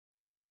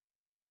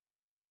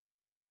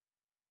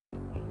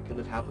could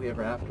live happily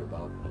ever after,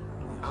 Bob.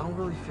 I don't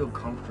really feel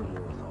comfortable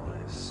with all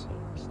this.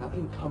 There's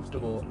nothing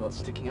comfortable about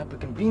sticking up a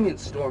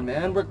convenience store,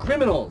 man. We're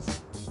criminals.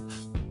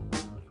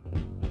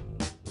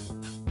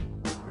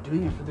 We're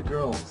doing it for the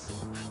girls.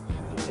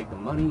 We take the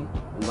money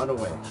and run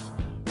away.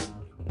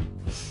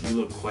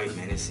 You look quite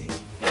menacing.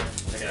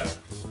 Check it out.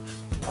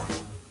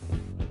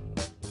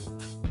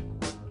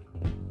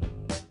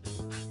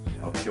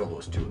 I'll kill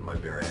those two with my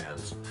bare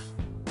hands.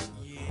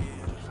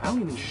 If I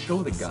don't even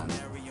show the gun,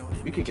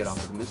 we could get off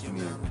with a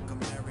misdemeanor.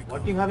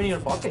 What do you have in your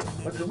pocket?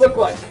 What's it look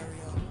like?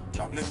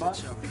 Chocolate bar?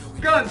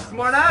 Gun,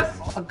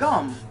 smartass! A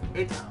gum.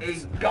 It's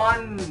a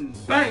gun!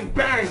 Bang,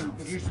 bang!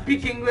 Do you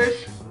speak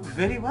English?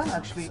 Very well,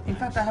 actually. In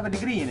fact, I have a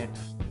degree in it.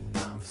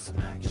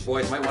 You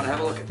boys might want to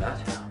have a look at that.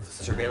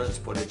 Surveillance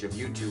footage of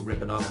you two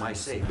ripping off my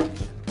safe.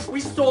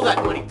 We stole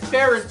that money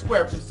fair and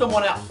square from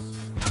someone else.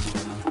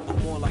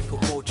 More like a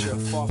vulture,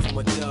 far from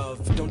a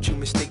dove. Don't you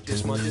mistake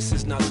this, man. This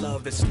is not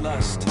love, it's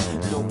lust.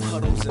 No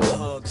cuddles and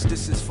hugs.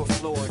 This is for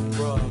floor and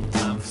rug.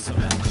 Time for some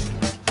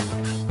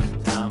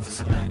action. Time for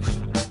some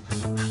action.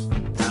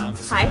 Time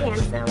for some Hi,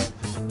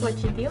 handsome. What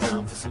you doing?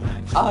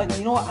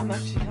 You know what? I'm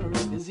actually kind of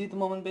really busy at the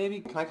moment,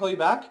 baby. Can I call you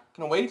back?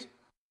 Can I wait?